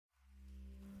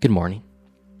Good morning,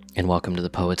 and welcome to the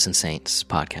Poets and Saints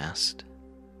podcast.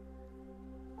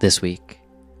 This week,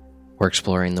 we're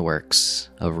exploring the works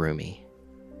of Rumi.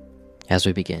 As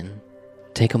we begin,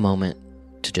 take a moment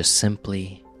to just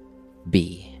simply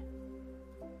be.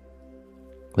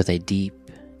 With a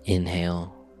deep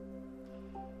inhale,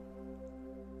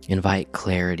 invite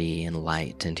clarity and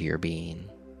light into your being,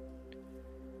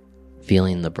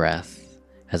 feeling the breath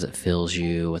as it fills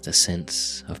you with a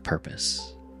sense of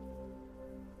purpose.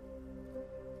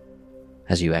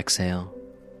 As you exhale,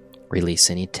 release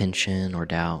any tension or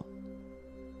doubt,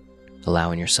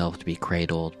 allowing yourself to be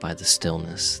cradled by the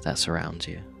stillness that surrounds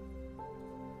you.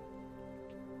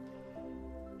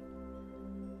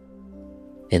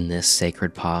 In this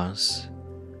sacred pause,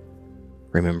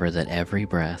 remember that every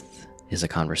breath is a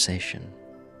conversation,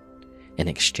 an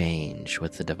exchange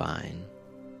with the divine,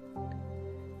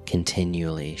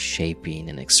 continually shaping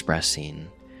and expressing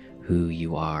who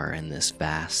you are in this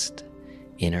vast,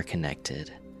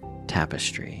 interconnected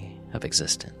tapestry of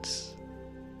existence.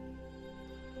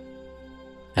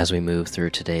 As we move through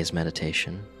today's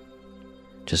meditation,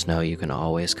 just know you can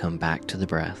always come back to the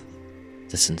breath,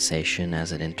 the sensation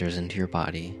as it enters into your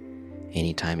body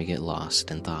anytime you get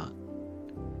lost in thought.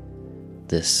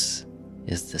 This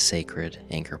is the sacred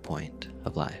anchor point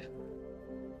of life.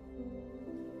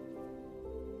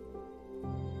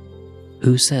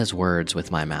 Who says words with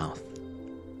my mouth?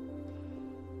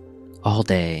 All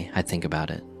day I think about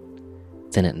it,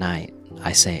 then at night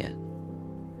I say it.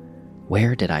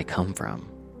 Where did I come from,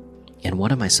 and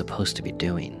what am I supposed to be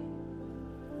doing?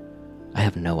 I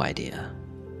have no idea.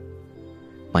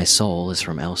 My soul is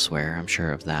from elsewhere, I'm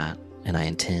sure of that, and I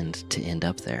intend to end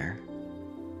up there.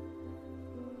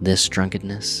 This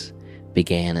drunkenness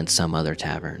began in some other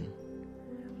tavern.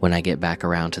 When I get back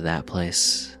around to that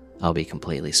place, I'll be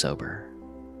completely sober.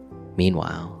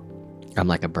 Meanwhile, I'm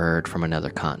like a bird from another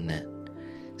continent,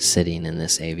 sitting in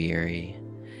this aviary.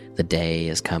 The day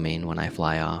is coming when I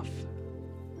fly off.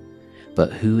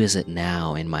 But who is it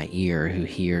now in my ear who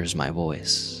hears my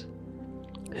voice?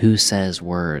 Who says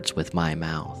words with my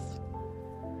mouth?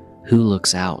 Who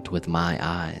looks out with my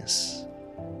eyes?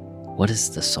 What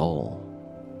is the soul?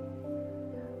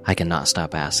 I cannot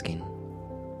stop asking.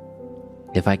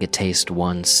 If I could taste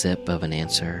one sip of an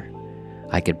answer,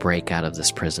 I could break out of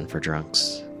this prison for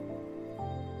drunks.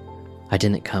 I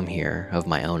didn't come here of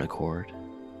my own accord,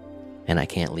 and I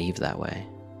can't leave that way.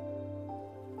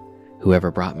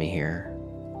 Whoever brought me here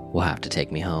will have to take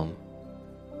me home.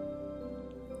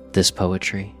 This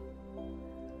poetry,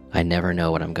 I never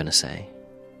know what I'm going to say.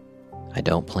 I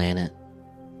don't plan it.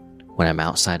 When I'm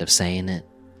outside of saying it,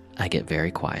 I get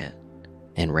very quiet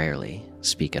and rarely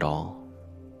speak at all.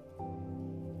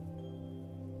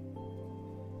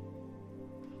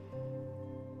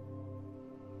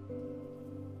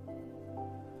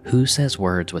 Who says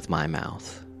words with my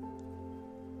mouth?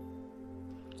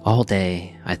 All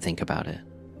day I think about it.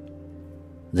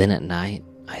 Then at night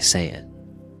I say it.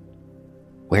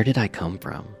 Where did I come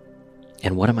from?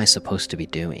 And what am I supposed to be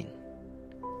doing?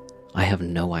 I have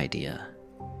no idea.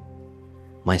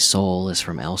 My soul is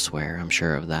from elsewhere, I'm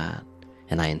sure of that,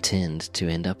 and I intend to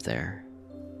end up there.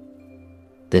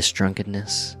 This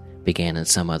drunkenness began in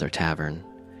some other tavern.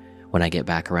 When I get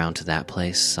back around to that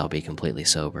place, I'll be completely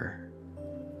sober.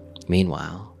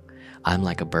 Meanwhile, I'm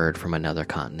like a bird from another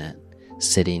continent,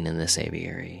 sitting in this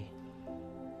aviary.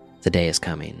 The day is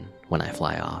coming when I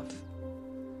fly off.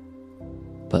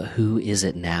 But who is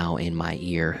it now in my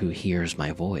ear who hears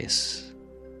my voice?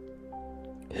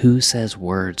 Who says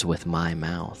words with my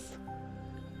mouth?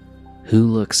 Who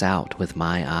looks out with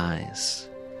my eyes?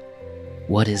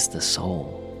 What is the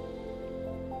soul?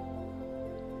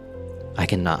 I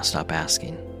cannot stop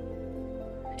asking.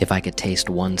 If I could taste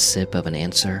one sip of an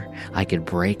answer, I could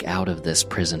break out of this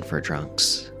prison for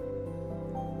drunks.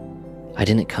 I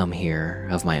didn't come here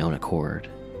of my own accord,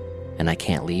 and I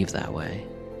can't leave that way.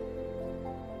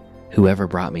 Whoever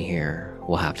brought me here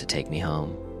will have to take me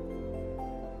home.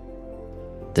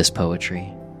 This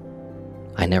poetry,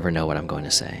 I never know what I'm going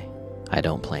to say. I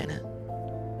don't plan it.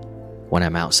 When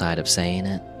I'm outside of saying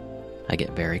it, I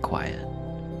get very quiet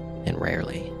and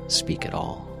rarely speak at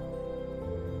all.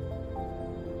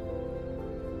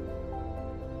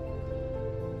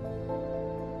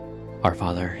 Our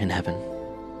Father in heaven,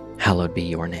 hallowed be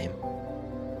your name.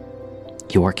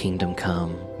 Your kingdom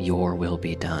come, your will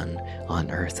be done on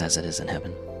earth as it is in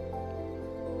heaven.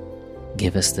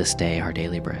 Give us this day our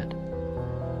daily bread,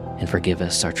 and forgive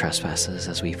us our trespasses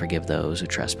as we forgive those who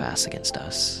trespass against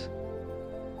us.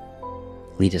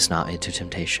 Lead us not into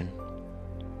temptation,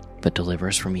 but deliver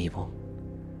us from evil.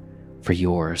 For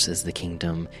yours is the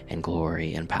kingdom and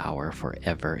glory and power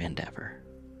forever and ever.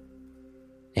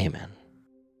 Amen.